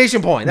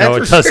exclamation point. That's No,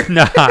 it for does sure.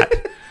 not.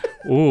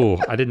 Ooh,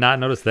 I did not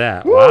notice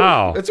that.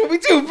 Wow. That's what we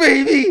do,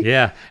 baby.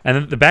 Yeah, and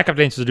then the backup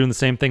dancers are doing the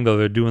same thing though.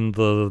 They're doing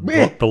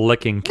Meh. the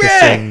licking,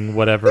 kissing,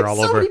 whatever, There's all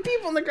so over. many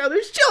people in the crowd.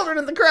 There's children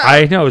in the crowd.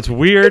 I know it's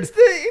weird,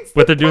 It's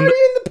but the they're doing party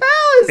in the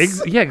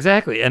palace. yeah,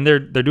 exactly, and they're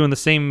doing the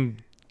same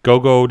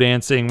go-go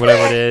dancing,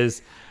 whatever it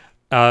is.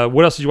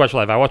 What else did you watch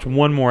live? I watched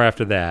one more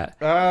after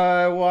that.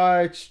 I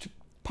watched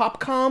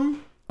Popcom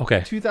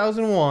Okay,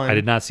 2001. I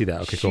did not see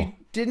that. Okay, She cool.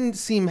 didn't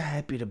seem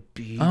happy to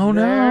be Oh,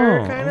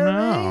 there, no. kind Oh, of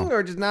no. thing,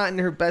 or just not in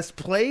her best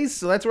place.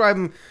 So that's where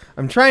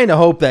I'm trying to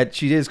hope that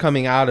she is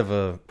coming out of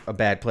a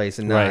bad place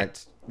and not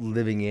Right.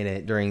 living in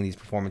it during these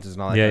performances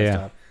and all that Yeah, kind of yeah.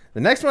 stuff.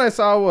 The next one I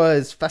saw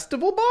was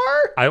Festival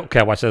Bar. I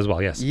watched that as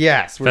well. Yes.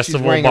 Yes, where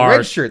Festival she's wearing Bar, a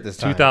red shirt this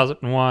time.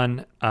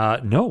 2001.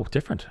 No,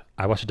 different.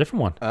 I watched a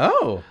different one.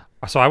 Oh,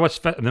 So I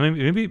watched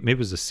maybe it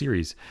was a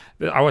series.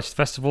 I watched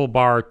Festival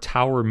Bar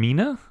Tower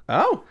Mina.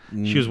 oh,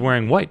 She was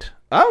wearing white.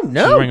 oh She was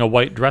no! wearing a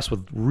white dress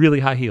with really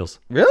high heels.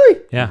 Really?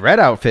 Yeah. Red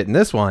outfit in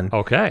this one.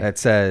 Okay. That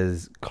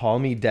says "Call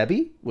Me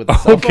Debbie" with a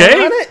cell Okay.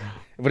 phone on it.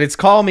 But it's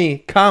 "Call Me,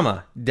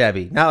 comma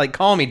Debbie," not like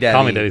 "Call Me Debbie."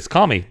 Call me, Debbie.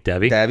 Call me,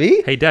 Debbie.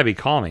 Debbie? Hey, Debbie,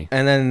 call me.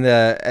 And then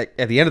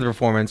at the end of the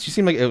performance, she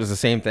seemed like it was the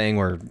same thing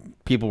where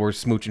people were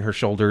smooching her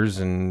shoulders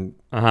and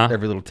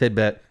every little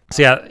tidbit.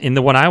 So yeah, in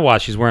the one I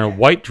watched, she's wearing a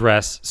white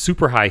dress,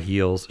 super high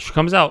heels. She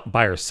comes out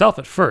by herself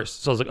at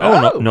first. So I was like,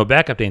 oh. No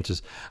backup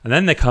dancers. And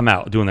then they come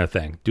out doing their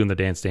thing, doing the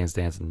dance,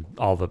 and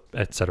all the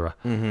etc.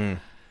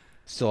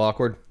 Still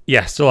awkward.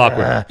 Yeah, still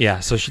awkward. Yeah,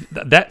 so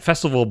that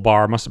Festival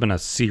Bar must have been a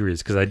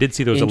series because I did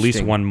see there was at least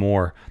Interesting. one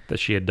more that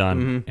she had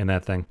done in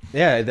that thing.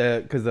 Yeah,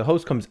 because the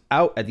host comes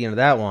out at the end of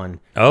that one.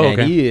 Oh, and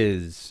okay. he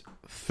is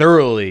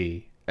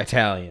thoroughly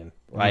Italian.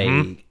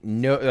 Like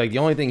no, like the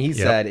only thing he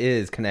said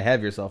is, "Can I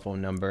have your cell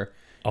phone number?"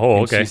 Oh,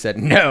 And okay. she said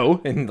no,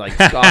 and like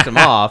scoffed him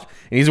off.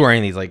 And he's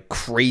wearing these like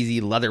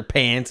crazy leather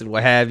pants and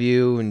what have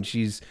you. And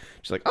she's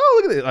like,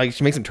 "Oh, look at it!" Like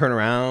she makes him turn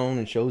around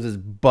and shows his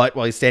butt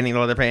while he's standing in the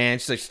leather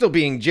pants. She's like, still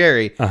being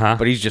Jerry,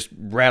 but he's just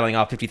rattling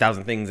off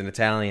 50,000 things in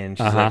Italian.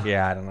 She's like,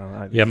 "Yeah, I don't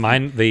know." Yeah,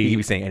 mine. He could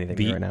be saying anything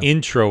The right now.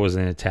 intro was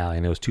in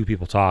Italian. It was two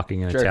people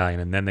talking in Sure. Italian,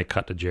 and then they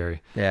cut to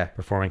Jerry. Yeah.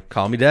 performing.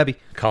 Call me Debbie.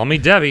 Call me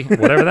Debbie,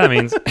 whatever that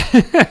means.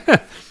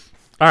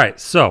 All right,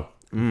 so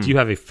do you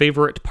have a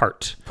favorite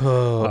part?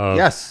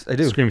 Yes, I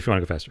do. Scream if you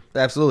want to go faster.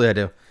 Absolutely, I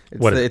do. It's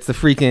What the, is- it's the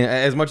freaking,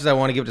 as much as I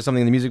want to give it to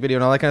something in the music video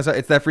and all that kind of stuff,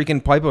 it's that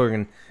freaking pipe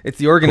organ. It's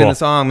the organ in Cool. the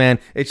song, man.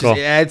 It's just,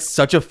 Cool. it adds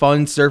such a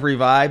fun, surfery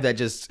vibe that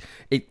just,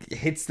 it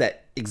hits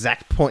that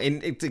exact point,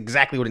 and it's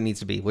exactly what it needs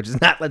to be, which is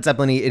not Led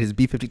Zeppelin-y, it is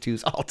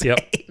B-52s all day.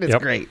 Yep. It's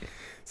Yep. great.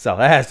 So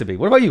that has to be.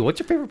 What about you? What's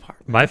your favorite part?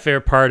 My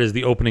favorite part is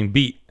the opening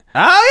beat.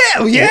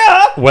 Oh,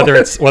 yeah! Whether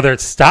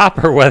it's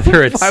stop or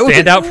whether it's Why would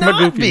stand it out from a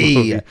not goofy be?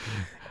 movie.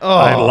 Oh,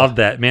 I love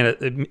that, man.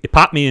 It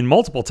popped me in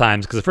multiple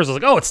times because at first I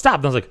was like, "Oh, it stopped."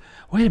 And I was like,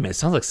 "Wait a minute, it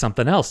sounds like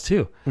something else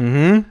too."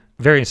 Mm-hmm.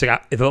 Very interesting.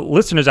 If the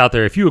listeners out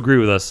there, if you agree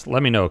with us,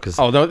 let me know. Because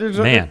Oh, no, there's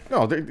man,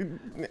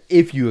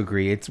 if you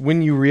agree, it's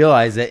when you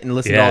realize it and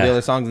listen to all Yeah. the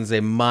other songs and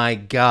say, my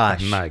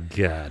gosh. my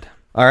God,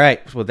 All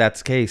right, well, that's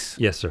the case.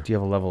 yes, sir. Do you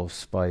have a level of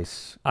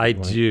spice? I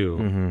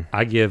do.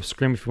 I give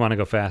Scream if you want to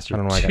go faster. I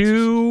don't know why I got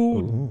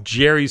Two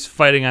Jerry's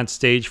fighting on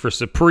stage for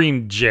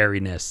supreme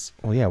Jerryness.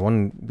 Well, yeah,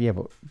 one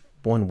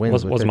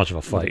wins. Wasn't much of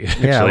a fight.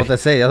 Yeah, actually. what to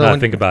say? The other Now that I one,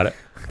 think about it.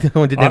 the other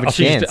one didn't have a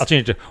chance. I'll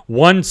change it to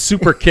one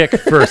super kick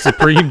for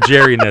supreme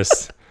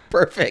Jerryness.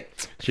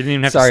 Perfect. She didn't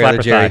even have Sorry, to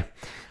other slap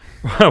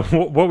her thigh.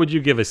 What would you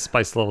give a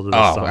spice level to this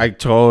Oh, song? I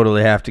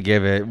totally have to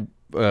give it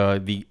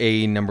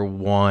the number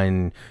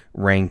one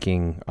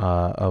ranking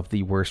of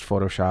the worst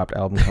photoshopped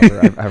album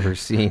cover I've ever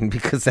seen,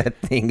 because that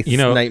thing is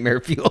nightmare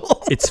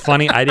fuel. It's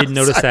funny. I didn't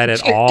notice that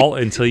at all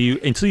until you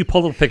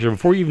pulled up a picture.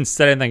 Before you even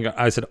said anything,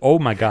 I said, "Oh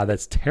my God,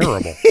 that's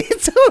terrible."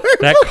 It's horrible.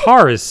 That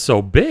car is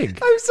so big.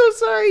 I'm so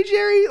sorry,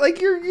 Jerry.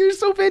 Like you're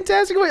so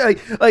fantastic.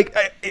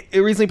 It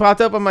recently popped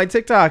up on my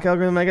TikTok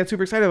algorithm. I got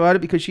super excited about it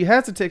because she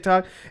has a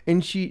TikTok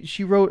and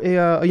she wrote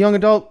a young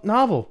adult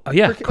novel. Oh,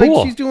 yeah, For- cool.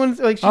 Like she's doing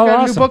she's Oh, got a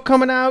new awesome. book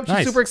coming out. She's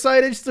Nice. super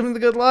excited. She's living the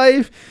good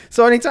life.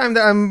 So anytime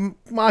that I'm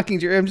mocking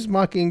Jerry, I'm just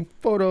mocking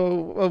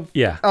photo of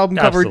Yeah, album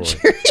cover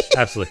absolutely. Jerry.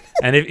 Absolutely.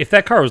 And if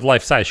that car was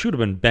life size, she would have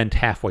been bent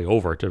halfway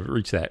over to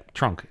reach that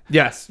trunk.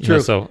 Yes, You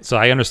know, so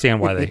I understand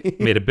why they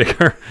made it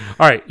bigger.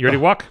 All right, you ready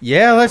to walk?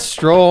 Yeah, let's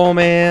stroll,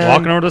 man.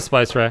 Walking over to the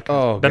spice rack.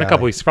 Oh, been a God.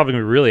 couple weeks. Probably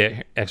gonna be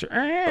really extra.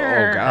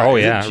 Oh, God. Oh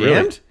Is it yeah,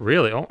 jammed?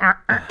 really. Oh.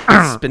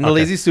 Spin the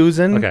lazy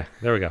Susan. Okay,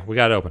 there we go. We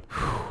got it open.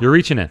 You're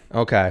reaching in.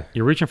 Okay.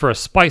 You're reaching for a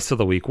spice of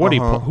the week. What are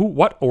you?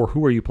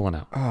 Who are you pulling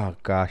out? Oh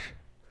gosh,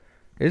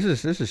 this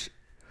is.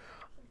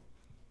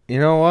 You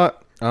know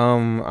what?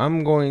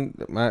 I'm going.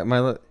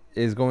 My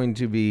is going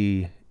to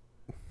be.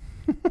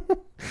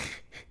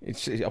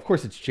 It's of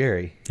course it's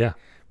Jerry, Yeah.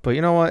 but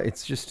you know what?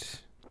 It's just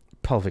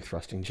pelvic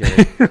thrusting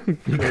Jerry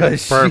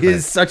because Perfect. she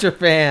is such a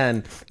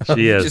fan. Of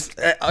She is. just,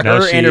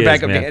 No, her she and her is,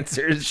 backup man.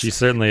 dancers. She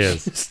certainly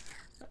is.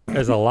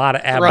 There's a lot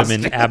of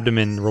Thrusting.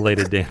 abdomen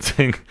related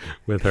dancing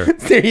with her.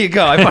 There you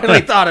go. I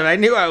finally thought of it. I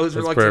knew I was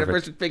That's reluctant at perfect.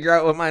 first to figure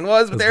out what mine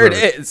was, but That's there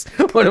it is.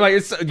 What about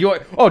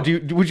your?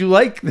 Would you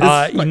like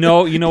this? You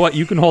know what?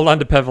 You can hold on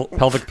to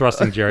pelvic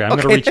thrusting, Jerry. I'm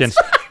going to Okay, reach in. that's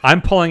fine.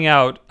 I'm pulling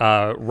out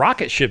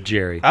Rocket Ship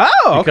Jerry.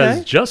 Oh, Because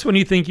okay. just when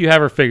you think you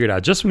have her figured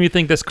out, just when you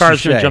think this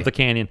car's going to Touche. jump the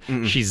canyon,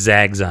 she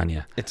zags on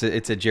you. It's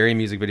a Jerry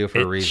music video for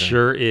a It reason.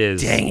 sure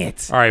is. Dang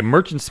it. All right,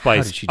 Merchant did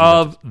Spice she do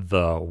of the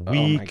Oh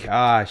week. my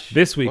gosh.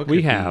 This week What we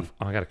could it be? have,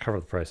 I got to cover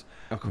the price,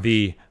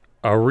 the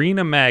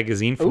Arena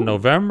Magazine from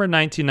November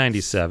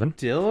 1997.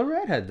 Still a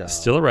redhead though.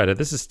 Still a Reddit.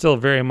 This is still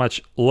very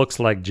much looks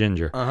like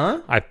ginger.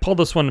 Uh-huh. I pulled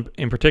this one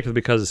in particular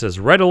because it says,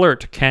 Red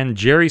Alert, can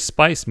Jerry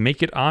Spice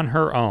make it on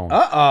her own?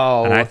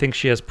 Uh-oh. And I think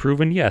she has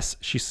proven, yes,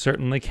 she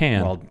certainly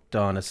can. Well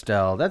done,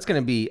 Estelle. That's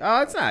gonna be.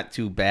 Oh, it's not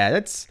too bad.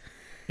 It's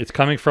It's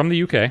coming from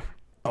the UK.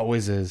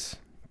 always is.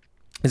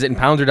 Is it in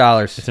pounds or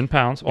dollars? It's in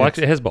pounds. Well,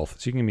 actually, it has both,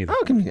 so you can give me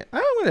that.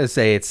 I'm gonna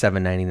say it's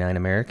 $7.99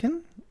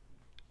 American.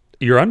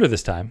 You're under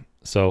this time.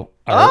 So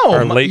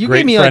You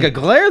gave me like a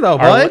glare though,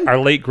 bud. Our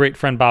late great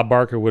friend Bob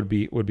Barker would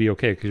be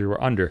okay because you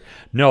were under.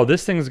 No,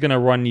 this thing is going to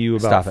run you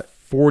about Stop it.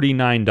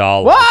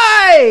 $49.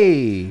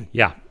 Why?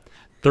 Yeah,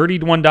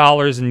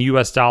 $31 in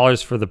US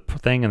dollars for the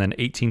thing, and then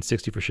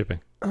 $18.60 for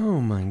shipping.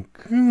 Oh my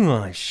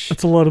gosh.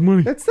 That's a lot of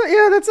money. That's not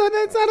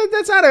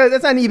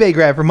an eBay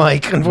grab for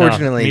Mike,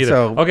 unfortunately. neither.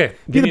 So Okay,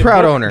 be give the me a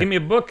proud book. owner. Give me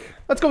a book.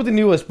 Let's go with the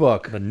newest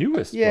book. The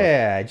newest. Book.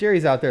 Yeah,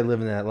 Jerry's out there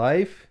living that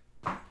life.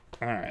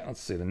 All right. Let's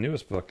see. The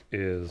newest book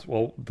is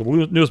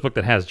the newest book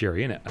that has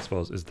Jerry in it. I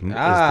suppose is the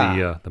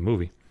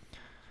movie.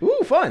 Ooh,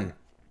 fun.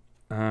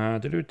 I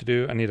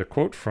need a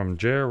quote from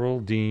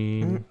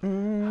Geraldine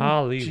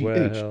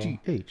Halliwell.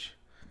 G-H.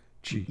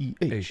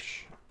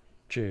 G-E-H.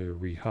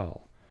 Jerry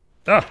Hall.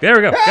 Oh, there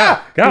we go.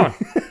 Go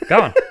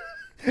on.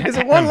 Is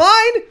it one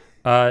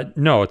line?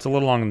 No, it's a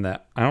little longer than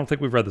that. I don't think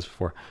we've read this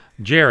before.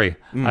 Jerry,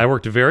 I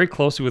worked very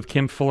closely with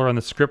Kim Fuller on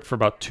the script for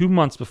about 2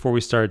 months before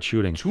we started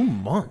shooting. 2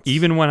 months.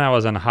 Even when I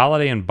was on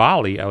holiday in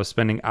Bali, I was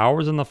spending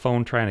hours on the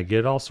phone trying to get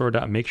it all sorted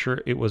out and make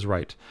sure it was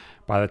right.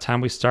 By the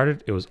time we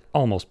started, it was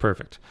almost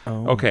perfect.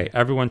 Okay,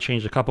 everyone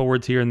changed a couple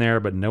words here and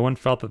there, but no one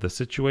felt that the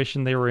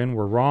situation they were in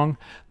were wrong.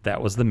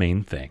 That was the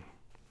main thing.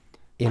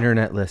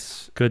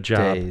 Internetless. Good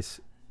job, days.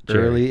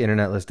 Jerry. Early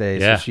internetless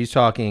days. Yeah. So she's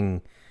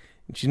talking.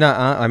 She's not.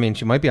 I mean,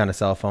 she might be on a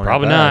cell phone. at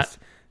Probably not. best.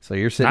 So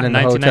you're sitting Not in the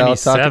in hotel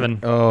 1997.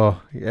 talking. Oh,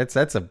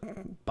 that's a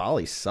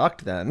Bali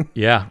sucked then.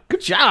 Yeah.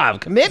 Good job,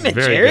 commitment,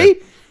 Very Jerry.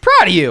 good.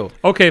 Proud of you.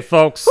 Okay,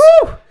 folks.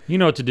 Woo! You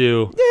know what to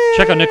do.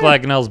 Check out Nick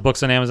Laganell's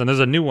books on Amazon. There's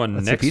a new one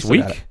Let's see next if he's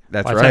week. got it.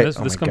 That's By the time right. This,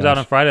 Oh this my comes gosh. out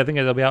on Friday. I think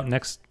it'll be out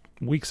next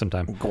week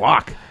sometime.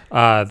 Guac.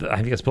 I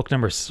think it's book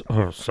number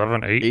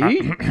 7,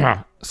 8.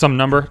 Some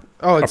number.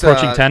 Oh, it's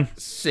approaching 10.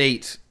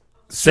 Sate.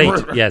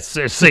 Sate. Yes,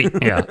 Sate.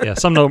 Yeah.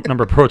 Some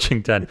number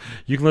approaching 10.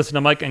 You can listen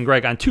to Mike and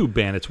Greg on Tube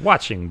Bandits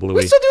Watching Bluey.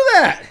 We still do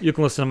that. You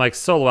can listen to Mike's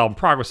solo album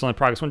Progress Only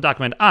Progress When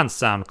documented on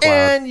SoundCloud.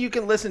 And you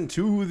can listen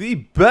to the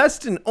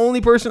best and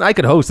only person I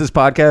could host this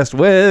podcast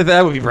with.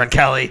 That would be Brent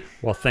Kelly.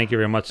 Well, thank you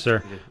very much,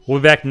 sir. We'll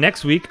be back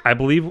next week. I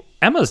believe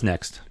Emma's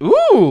next.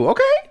 Ooh,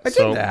 okay. I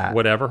So did that.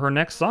 whatever her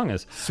next song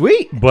is.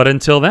 Sweet. But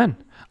until then,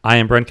 I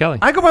am Brent Kelly.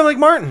 I go by Mike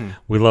Martin.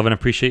 We love and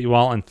appreciate you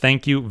all, and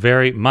thank you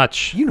very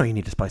much. You know you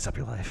need to spice up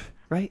your life,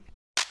 right?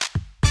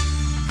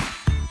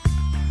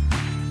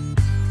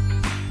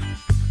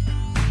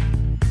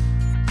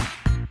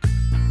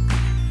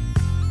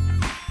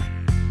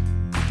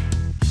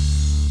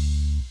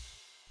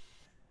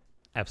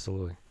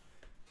 Absolutely.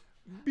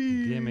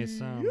 Give me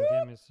some.